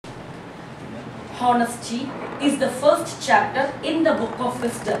honesty is the first chapter in the book of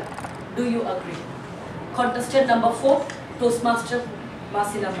wisdom. Do you agree? Contestant number 4, Toastmaster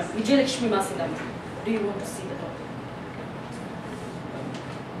Masilamma, Vijayalakshmi Masilamma. Do you want to see the topic?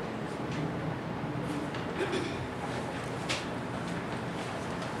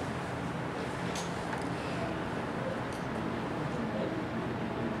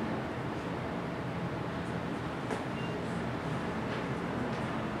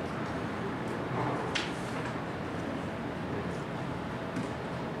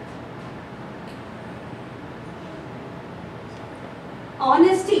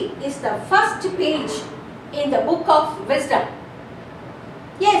 Honesty is the first page in the book of wisdom.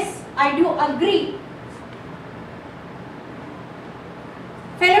 Yes, I do agree.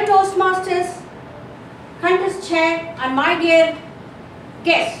 Fellow Toastmasters, contest chair and my dear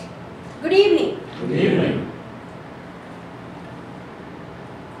guests, good evening. Good evening.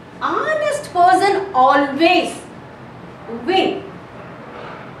 Honest person always win.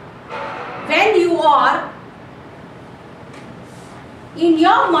 When you are in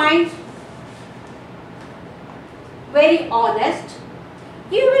your mind very honest,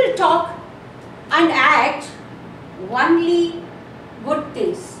 you will talk and act only good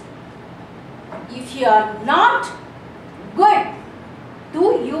things. If you are not good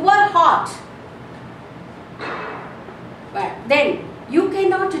to your heart, but then you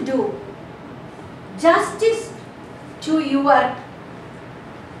cannot do justice to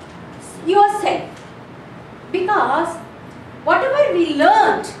yourself, because whatever we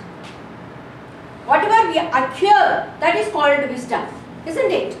learned, whatever we acquire, that is called wisdom,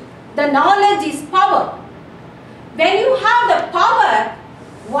 isn't it? The knowledge is power. When you have the power,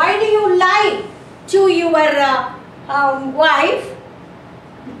 why do you lie to your wife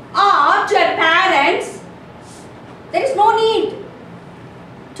or to your parents? There is no need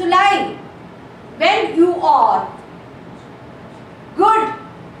to lie. When you are good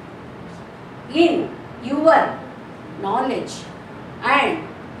in your knowledge and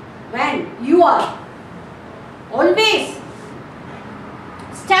when you are always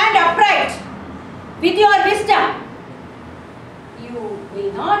stand upright with your wisdom, you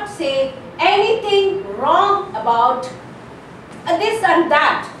will not say anything wrong about this and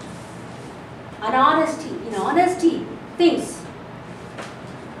that. In honesty things.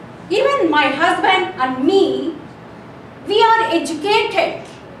 Even my husband and me, we are educated.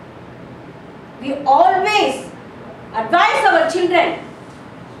 We always advise our children,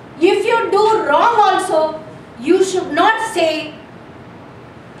 if you do wrong also, you should not say,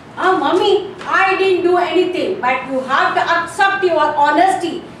 Mommy, I didn't do anything, but you have to accept your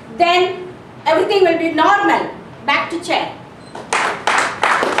honesty. Then everything will be normal. Back to chair.